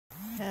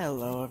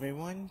Hello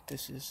everyone,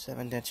 this is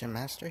Untitled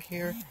Master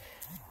here.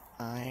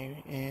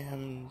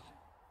 I'm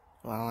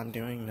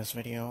doing this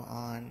video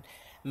on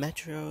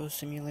Metro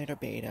Simulator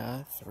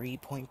Beta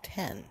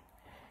 3.10,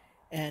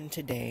 and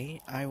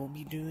today I will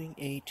be doing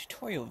a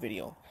tutorial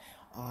video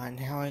on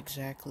how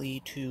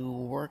exactly to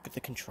work the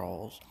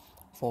controls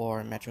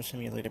for Metro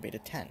Simulator Beta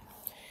 10.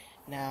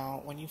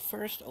 Now, when you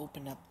first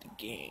open up the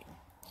game,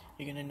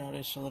 you're going to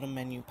notice a little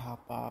menu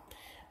pop up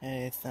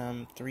with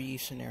 3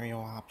 scenario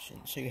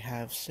options. So you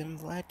have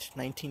Simvlet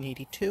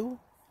 1982,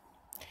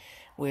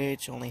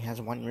 which only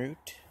has 1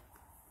 route.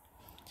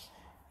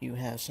 You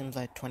have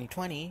Simvlet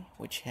 2020,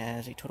 which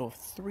has a total of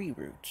 3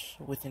 routes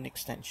with an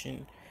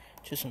extension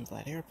to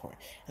Simvlet Airport.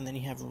 And then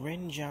you have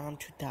Renjam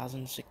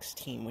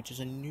 2016, which is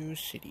a new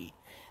city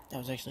that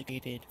was actually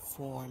created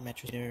for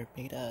Metro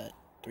Beta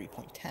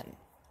 3.10.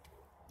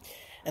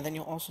 And then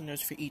you'll also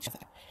notice for each of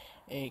that,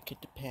 it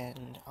could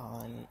depend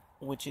on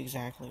which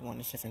exactly one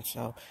is different.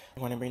 So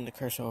when I bring the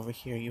cursor over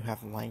here, you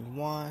have line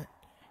 1,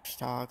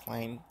 stock,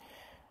 line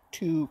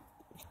 2,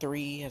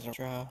 3 as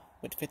extra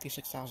with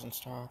 56,000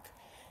 stock,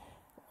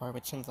 or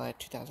with Simvlet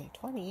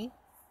 2020,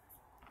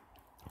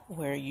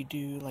 where you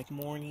do like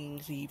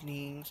mornings,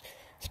 evenings,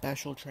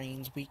 special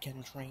trains,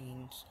 weekend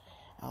trains,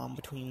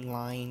 between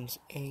lines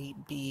A,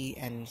 B,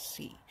 and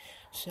C.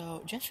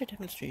 So, just for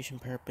demonstration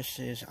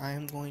purposes,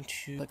 I'm going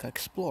to click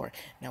Explore.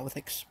 Now, with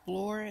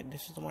Explore,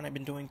 this is the one I've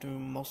been doing through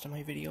most of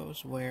my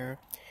videos, where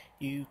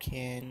you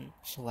can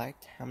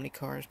select how many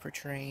cars per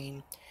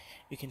train,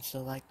 you can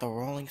select the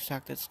rolling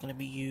stock that's going to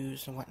be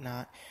used and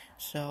whatnot.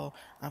 So,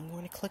 I'm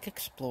going to click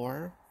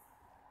Explore,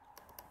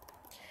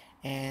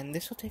 and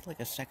this will take like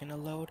a second to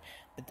load,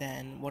 but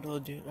then what it'll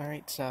do,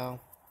 alright, so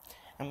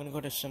I'm going to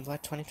go to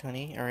Simvlet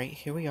 2020. Alright,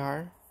 here we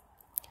are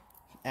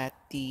at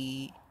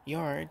the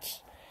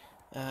yards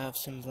of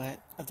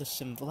the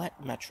Simvlet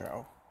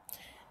Metro.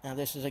 Now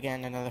this is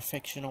again another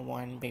fictional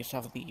one based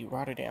off of the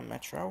Rotterdam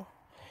Metro.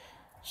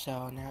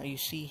 So now you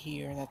see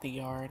here that the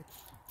yard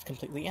is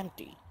completely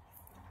empty.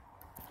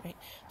 Right?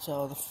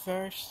 So the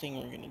first thing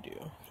we're going to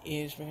do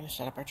is we're going to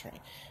set up our train.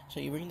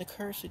 So you bring the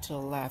cursor to the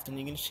left and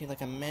you're going to see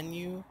like a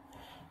menu,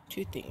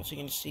 2 things. You're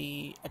going to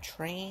see a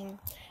train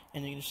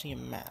and you're going to see a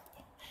map.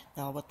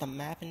 Now what the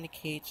map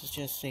indicates is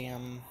just a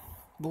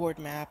board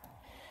map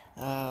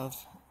of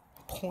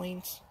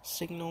points,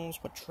 signals,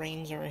 what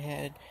trains are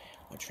ahead,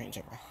 what trains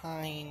are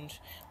behind,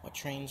 what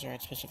trains are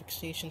at specific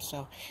stations.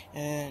 So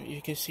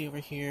you can see over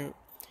here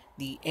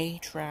the A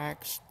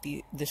tracks,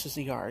 this is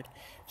the yard.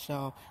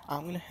 So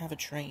I'm going to have a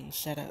train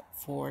set up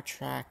for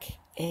track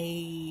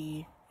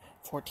A14,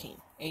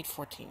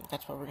 814,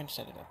 that's what we're going to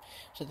set it up.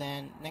 So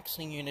then next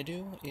thing you're going to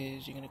do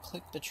is you're going to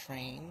click the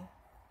train,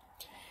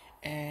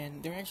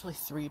 and there are actually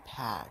 3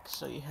 packs.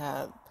 So you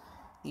have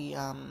the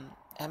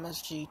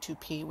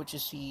MSG2P, which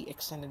is the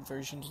extended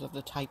versions of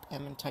the Type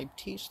M and Type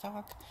T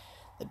stock,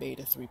 the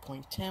Beta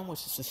 3.10,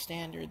 which is the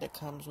standard that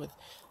comes with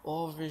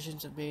all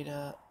versions of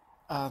Beta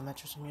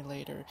Metro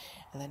Simulator,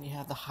 and then you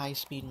have the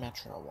high-speed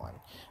Metro one.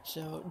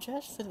 So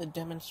just for the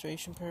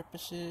demonstration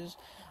purposes,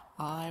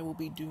 I will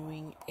be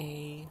doing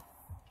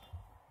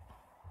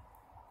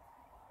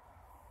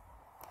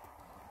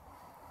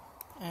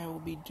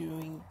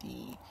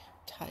the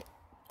Type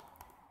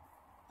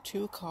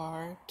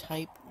 2-car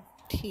Type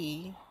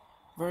T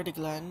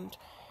Vertigland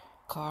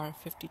car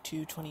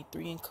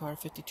 5223 and car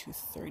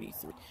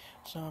 5233.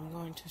 So I'm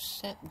going to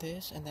set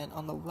this, and then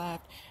on the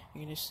left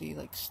you're going to see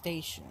like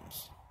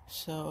stations.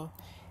 So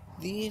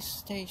these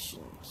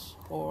stations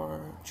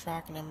or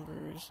track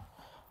numbers,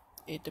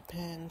 it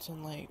depends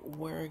on like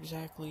where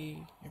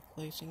exactly you're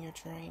placing your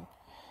train.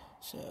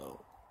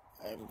 So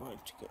I'm going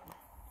to go,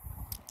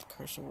 the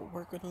cursor will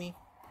work with me.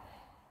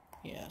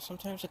 Yeah,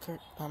 sometimes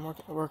I'm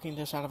working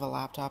this out of a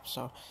laptop,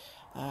 so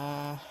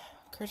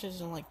cursor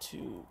doesn't like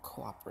to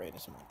cooperate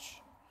as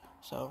much.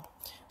 So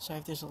sorry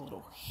if there's a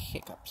little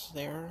hiccups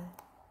there.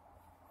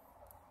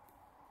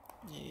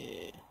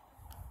 Yeah.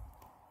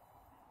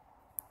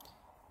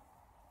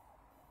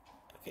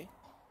 Okay.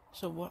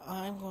 So what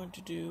I'm going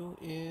to do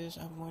is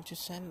I'm going to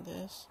send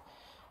this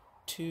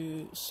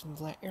to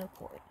Simvlet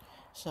Airport.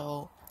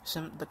 So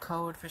the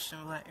code for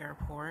Simvlet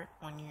Airport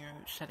when you're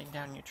setting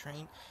down your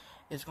train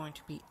is going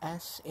to be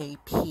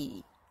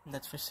SAP.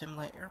 That's for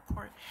Simvlet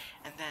Airport.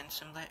 And then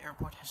Simvlet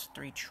Airport has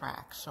 3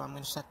 tracks. So I'm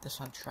going to set this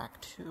on track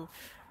 2,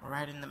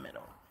 right in the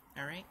middle.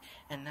 Alright?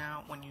 And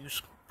now when you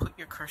put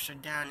your cursor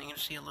down, you're going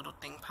to see a little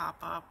thing pop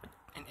up,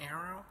 an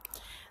arrow.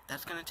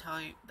 That's going to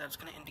tell you, that's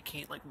going to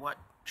indicate like what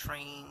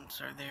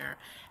trains are there,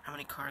 how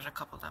many cars are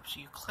coupled up. So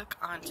you click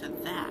onto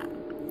that.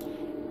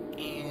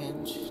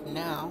 And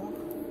now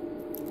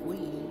we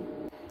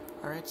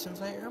are at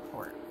Simvlet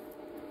Airport.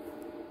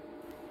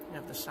 We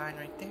have the sign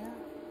right there.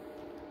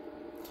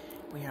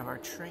 We have our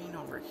train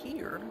over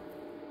here.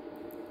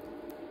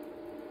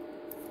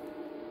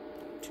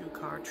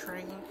 2-car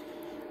train,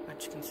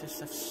 which consists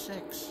of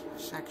 6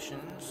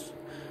 sections.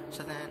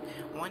 So then,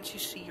 once you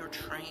see your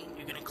train,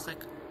 you're going to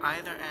click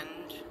either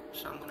end.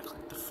 So I'm going to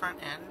click the front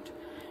end.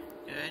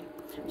 Good.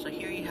 So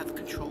here you have the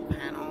control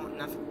panel.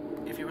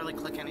 if you really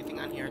click anything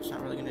on here, it's not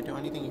really going to do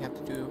anything. You have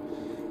to do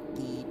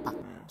the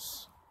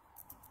buttons.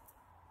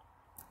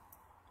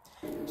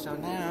 So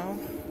now,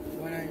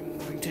 what I'm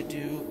going to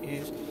do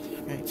is,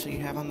 right, so you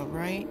have on the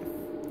right,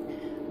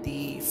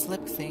 the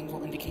flip thing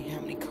will indicate how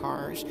many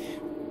cars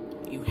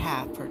you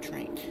have per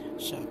train.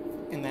 So,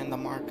 and then the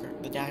marker,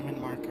 the diamond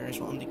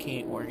markers will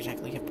indicate where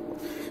exactly you have to go.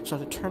 So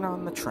to turn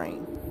on the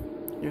train,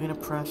 you're going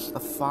to press the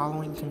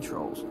following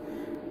controls.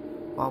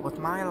 Well, with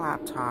my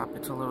laptop,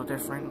 it's a little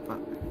different, but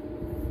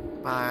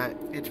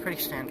it's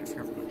pretty standard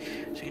for everyone.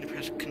 So you're going to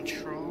press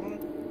Control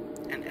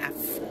and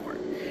F4.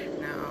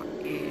 Now,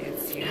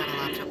 if you have a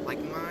laptop like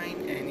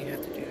mine, and you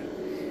have to do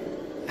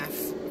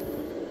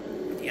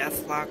the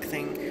F lock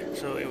thing,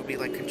 so it would be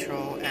like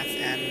Control,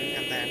 FN,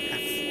 and then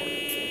F4.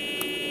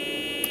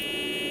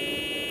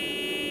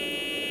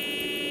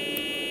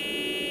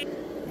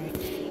 Right.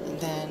 And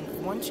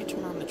then, once you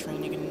turn on the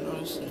train, you're going to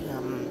notice the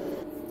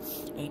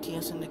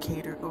ATS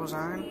indicator goes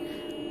on.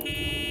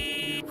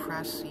 You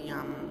press the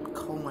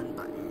colon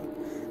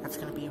button. That's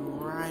going to be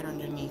right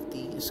underneath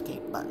the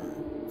escape button.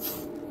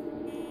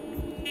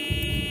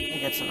 It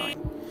gets annoying.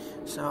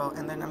 So,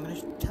 and then I'm going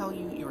to tell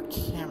you your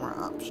camera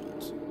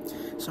options.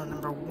 So,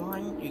 number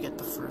 1, you get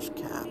the first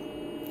cab.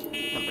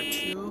 Number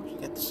 2, you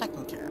get the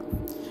second cab.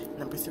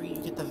 Number 3,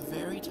 you get the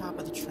very top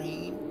of the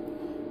train,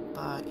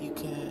 but you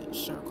can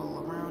circle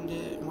around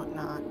it and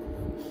whatnot.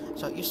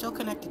 So, you're still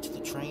connected to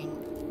the train,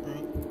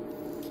 right?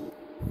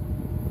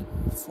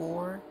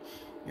 4,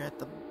 you're at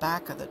the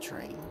back of the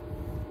train.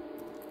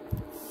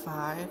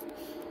 5,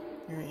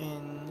 you're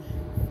in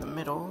the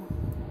middle.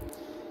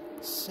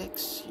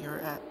 6, you're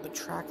at the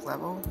track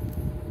level.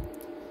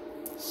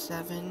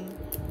 7,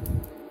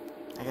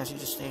 I guess you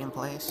just stay in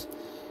place.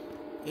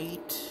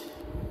 8,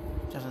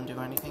 doesn't do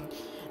anything.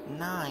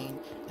 9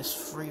 is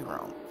free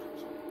roam.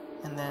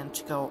 And then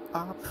to go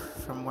up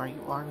from where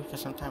you are,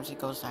 because sometimes it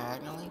goes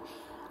diagonally,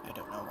 I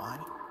don't know why,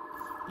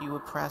 you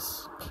would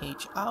press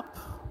page up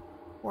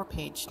or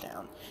page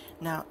down.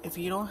 Now, if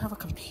you don't have a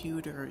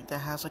computer that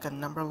has like a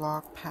number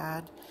lock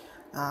pad,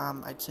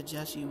 I'd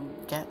suggest you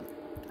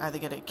either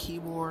get a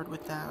keyboard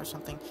with that or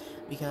something,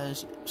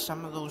 because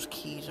some of those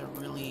keys are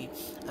really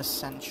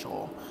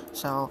essential.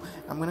 So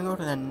I'm gonna go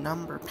to the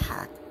number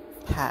pad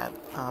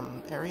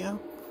area.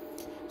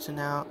 So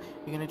now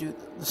you're gonna do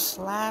the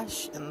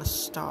slash and the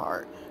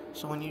star.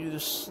 So when you do the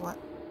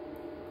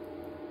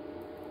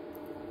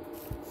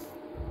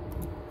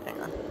hang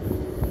on.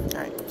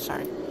 Alright,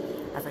 sorry.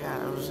 I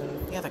forgot I was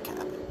in the other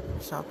cab.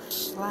 So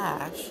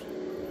slash.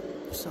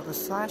 So the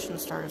slash and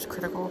star is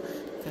critical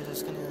because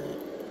it's gonna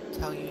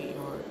tell you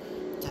your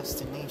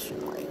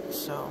destination light.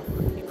 So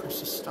you press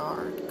the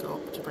star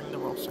to bring the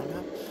roll sign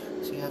up.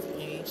 So you have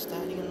A,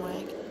 stallion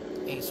wag,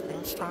 A,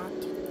 spring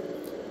start,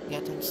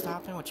 yet in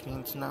stopping, which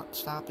means not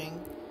stopping,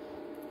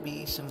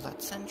 B, Simlet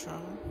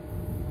Centrum,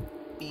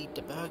 B,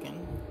 de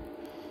Bergen,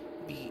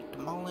 B, de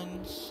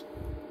Moulins.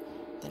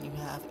 Then you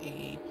have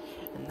a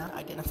not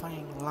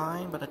identifying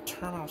line, but a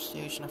terminal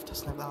station of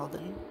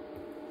Tesnevelden.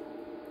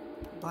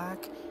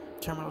 Black,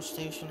 terminal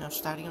station of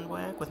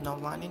Stadionweg with no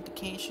line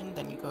indication.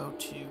 Then you go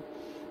to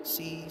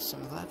C,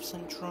 Simlet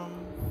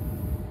Centrum,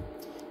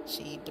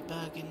 C, de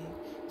Bergen,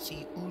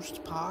 C,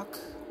 Oostpark,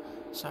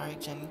 sorry,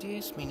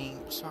 Gendis,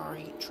 meaning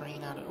sorry,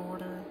 train out of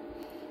order.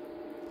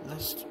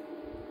 List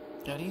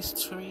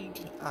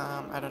Ristrig,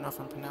 I don't know if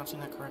I'm pronouncing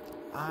that correctly.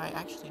 I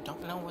actually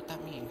don't know what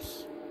that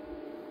means.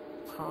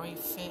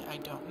 Fit, I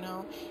don't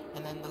know.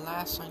 And then the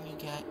last sign you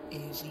get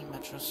is the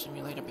Metro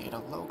Simulator Beta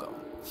logo.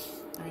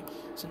 Alright,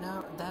 so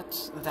now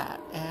that's that.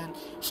 And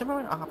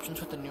similar options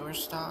with the newer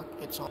stock.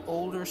 It's an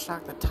older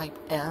stock, the Type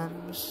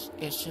M's.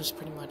 It's just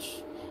pretty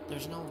much,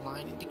 there's no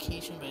line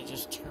indication, but it's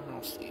just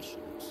terminal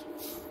stations.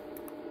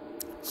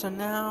 So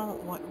now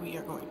what we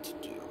are going to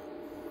do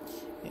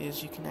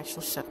is you can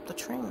actually set up the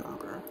train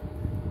number.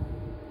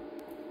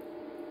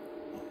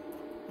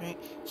 Right,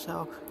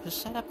 so to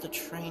set up the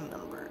train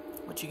number,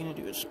 what you're going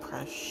to do is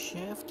press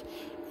shift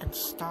and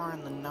star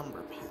in the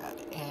number pad,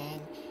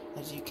 and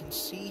as you can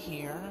see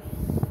here,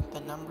 the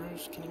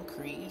numbers can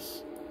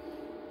increase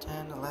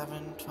 10,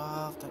 11,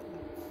 12,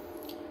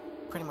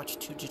 pretty much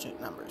 2-digit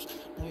numbers.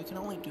 Now you can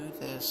only do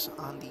this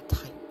on the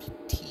Type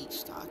T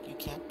stock. You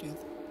can't do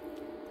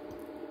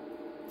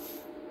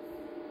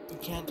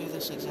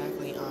this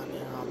exactly on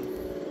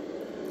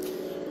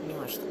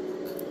newer stock.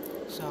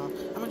 So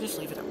I'm gonna just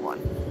leave it at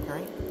 1,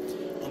 alright?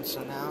 And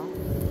so now,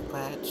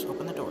 let's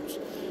open the doors.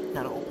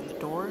 Now to open the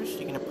doors,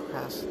 you're going to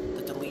press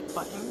the delete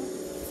button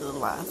to the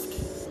left,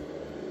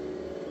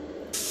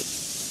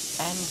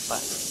 end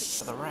button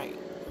to the right.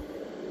 Okay.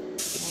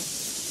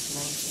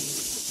 Now you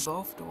see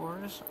both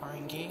doors are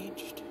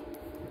engaged,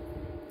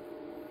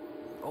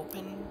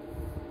 open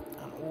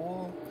on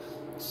all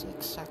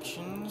 6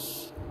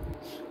 sections,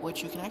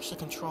 which you can actually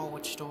control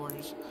which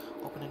doors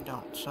open and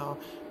don't. So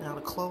now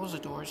to close the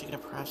doors, you're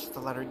going to press the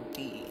letter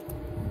D.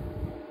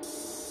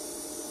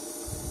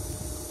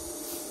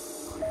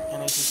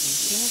 And as you can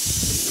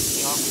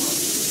see, they all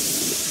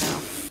close. Now,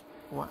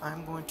 what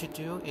I'm going to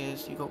do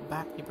is you go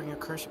back, you bring your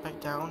cursor back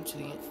down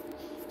to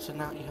So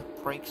now you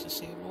have brakes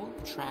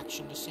disabled,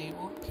 traction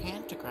disabled,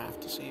 pantograph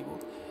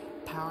disabled,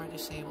 power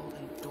disabled,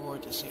 and door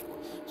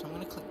disabled. So I'm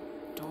going to click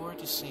door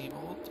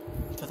disabled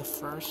for the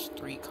first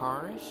 3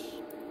 cars.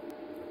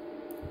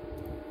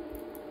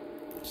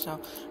 So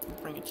I'm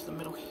bring it to the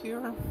middle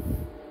here,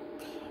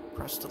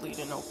 press delete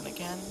and open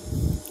again,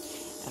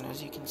 and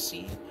as you can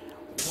see,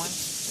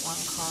 once one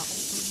car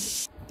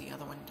opens, the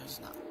other one does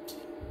not.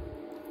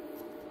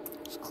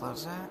 Just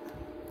close that.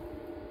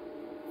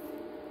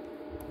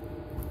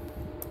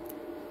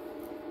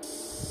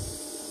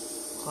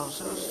 Close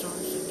those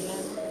doors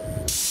again.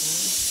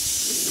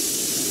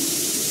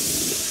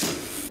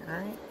 Okay.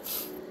 Alright,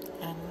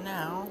 and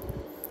now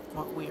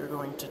what we are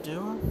going to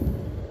do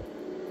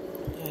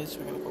is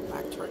we're going to go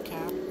back to our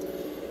cab.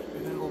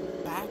 We're going to go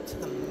back to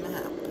the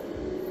map,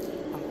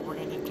 and what we're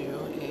going to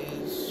do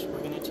is we're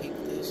going to take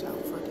this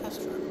out for a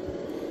test run.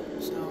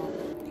 So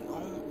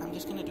I'm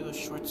just going to do a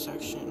short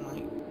section,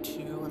 like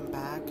 2 and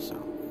back, so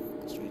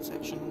straight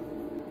section,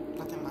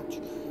 nothing much.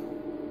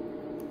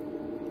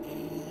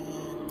 And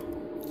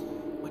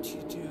what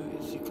you do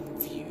is you can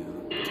view,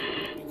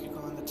 you can go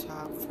on the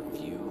top for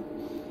view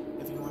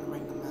if you want to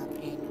bring the map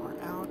in or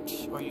out,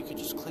 or you could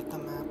just click the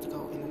map to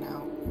go in and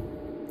out.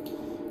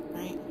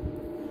 Right?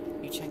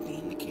 You check the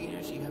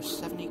indicators, you have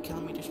 70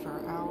 kilometers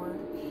per hour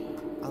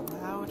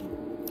allowed.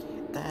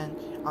 Then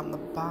on the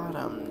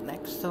bottom,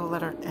 next to the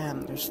letter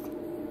M, there's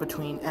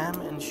between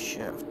M and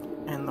shift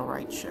and the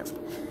right shift,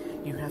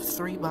 you have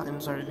 3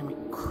 buttons that are going to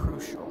be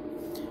crucial.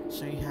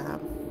 So you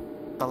have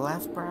the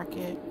left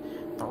bracket,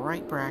 the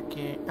right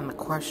bracket, and the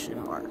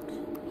question mark.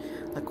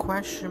 The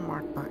question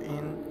mark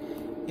button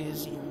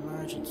is the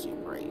emergency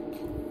brake,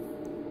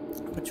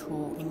 which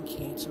will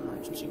indicate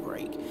emergency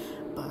brake.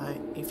 But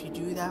if you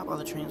do that while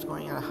the train's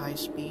going at a high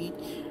speed,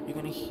 you're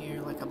going to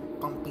hear like a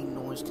bumpy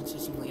noise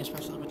consistently,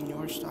 especially with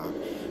newer stock.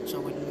 So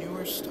with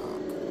newer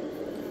stock,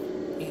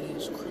 it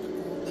is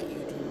critical that you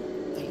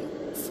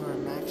for a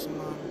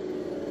maximum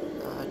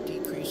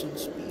decrease in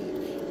speed,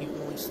 you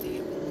only stay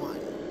at 1.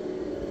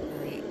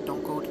 Alright,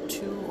 don't go to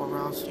 2, or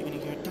else you're going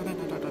to hear da da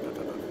da da da da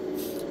da.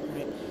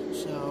 Alright,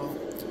 so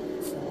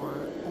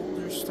for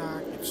older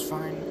stock, it's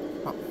fine.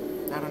 Well,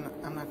 I don't know,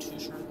 I'm not too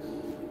sure,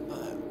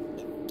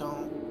 but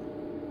don't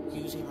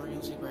use the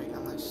emergency brake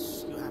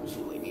unless you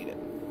absolutely need it.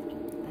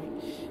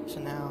 Right? So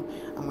now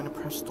I'm going to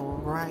press the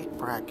right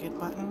bracket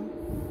button,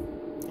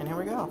 and here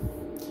we go.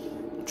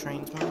 The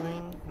train's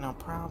moving, no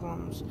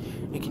problems.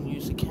 You can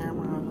use the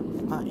camera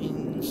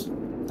buttons,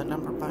 the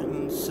number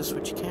buttons to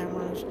switch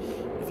cameras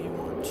if you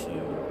want to.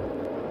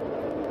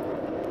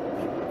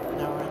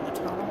 Now we're in the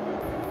tunnel.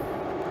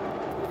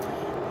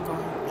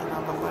 And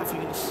on the left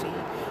you're going to see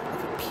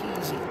like a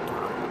peasy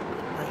throttle.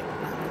 Right,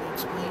 now I'm going to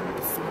explain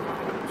the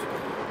throttles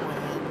when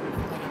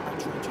I get my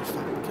train just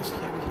up, because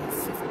here we have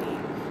 50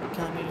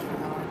 kilometers per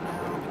hour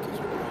now because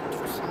we're going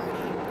to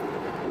siding.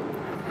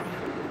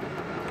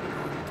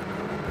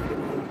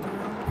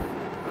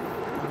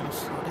 I'm going to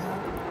slow down.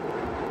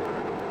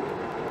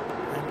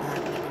 I'm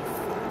at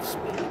 -5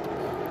 speed.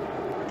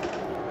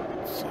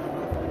 So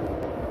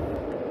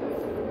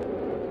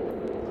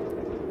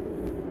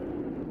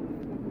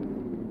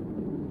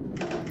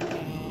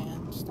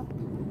and stop.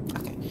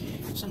 Okay,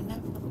 so now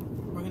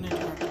we're going to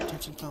direct our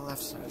attention to the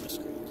left side of the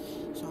screen.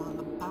 So on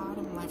the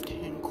bottom left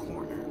hand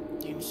corner,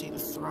 you can see the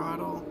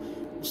throttle,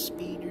 the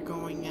speed you're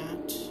going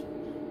at,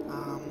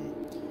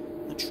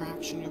 the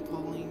traction you're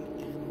pulling,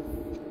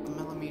 and the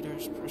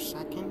millimeters per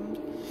second.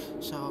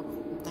 So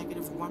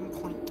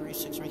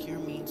 -1.36 right here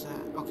means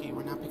that, okay,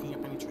 we're not picking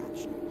up any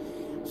traction.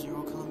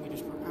 0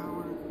 kilometers per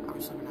hour,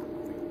 obviously we're not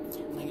moving.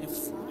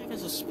 -5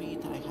 is a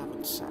speed that I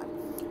haven't set.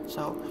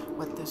 So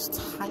with this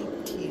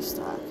Type T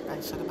stock, I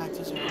set it back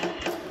to 0.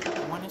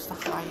 1 is the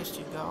highest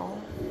you go,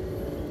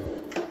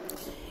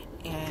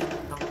 and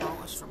the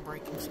lowest for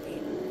braking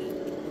speed will be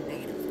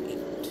 -8,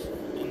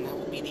 and that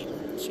will be the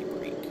emergency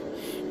brake.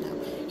 Now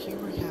here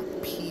we have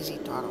peasy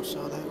throttle,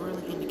 so that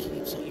really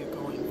indicates that you're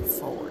going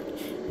forward.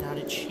 Now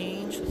to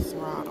change the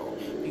throttle,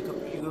 you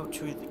go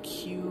to the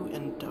Q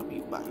and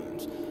W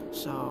buttons.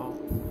 So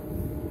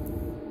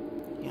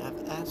you have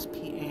S, P,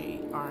 A,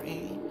 R,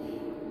 A,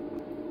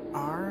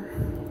 R.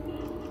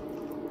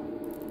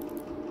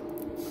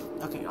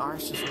 Okay, R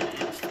is just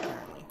reversed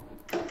apparently.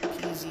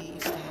 PZ,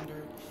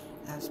 standard,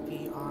 S,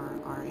 P, R,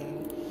 R, A,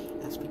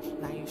 S, P.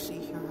 Now you see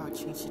here how it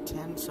changed to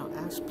 10, so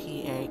S, P,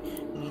 A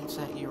means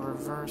that you're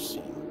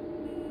reversing.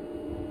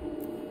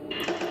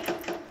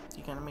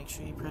 You gotta make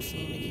sure you press the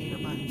indicator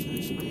button so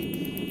this way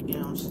you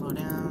don't slow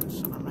down.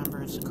 So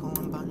remember, it's the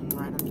colon button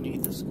right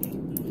underneath the screen.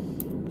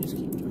 Just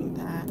keep doing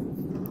that.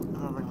 I'm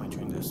gonna bring my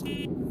train this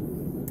way.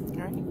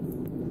 Alright?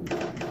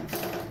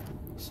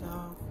 So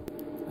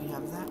we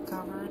have that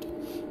covered,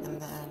 and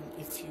then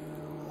if you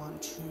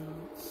want to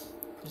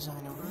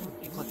design a route,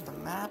 you click the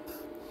map,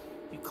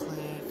 you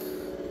click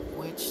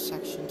which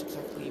sections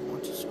exactly you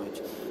want to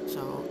switch.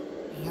 So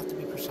you have to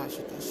be precise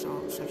with this. So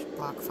section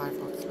block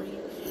 503,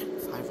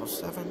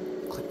 507,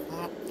 click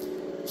that,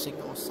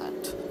 signal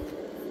set,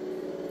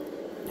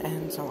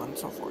 and so on and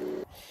so forth.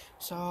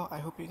 So I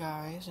hope you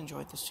guys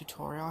enjoyed this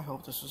tutorial. I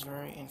hope this was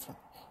very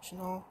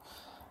informational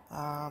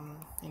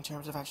in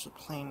terms of actually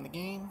playing the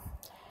game,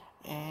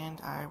 and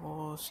I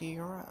will see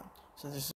you around. So this is